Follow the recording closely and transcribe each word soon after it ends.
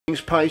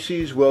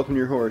Pisces, welcome to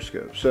your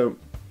horoscope. So,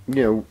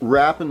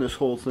 wrapping this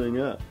whole thing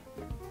up.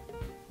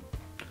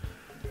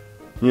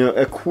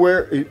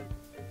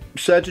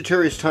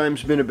 Sagittarius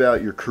time's been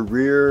about your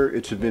career.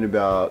 It's been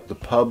about the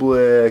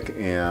public,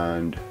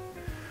 and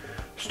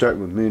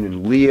starting with Moon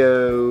in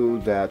Leo,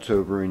 that's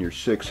over in your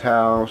 6th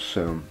house.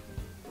 So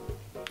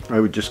I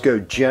would just go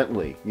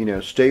gently.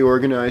 Stay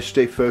organized,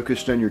 stay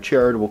focused on your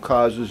charitable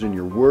causes and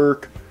your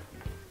work.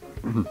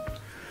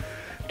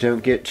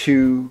 Don't get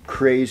too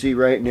crazy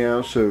right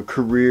now. So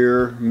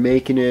career,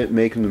 making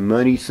the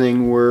money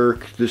thing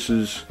work. This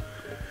is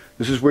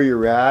where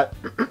you're at.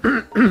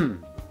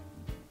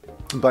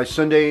 By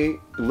Sunday,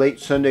 late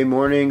Sunday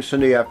morning,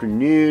 Sunday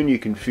afternoon, you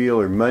can feel,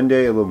 or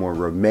Monday, a little more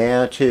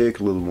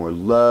romantic, a little more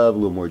love, a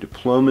little more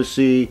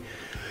diplomacy.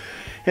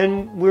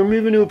 And we're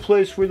moving to a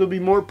place where there'll be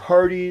more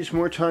parties,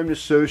 more time to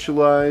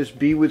socialize,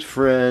 be with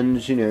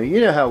friends. You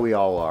know how we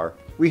all are.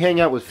 We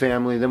hang out with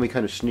family, then we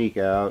kind of sneak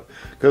out,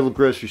 go to the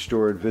grocery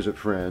store and visit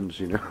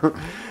friends,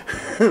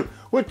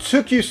 What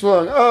took you so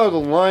long? Oh, the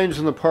lines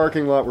in the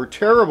parking lot were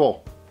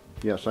terrible.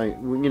 Yes,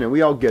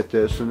 we all get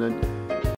this. And then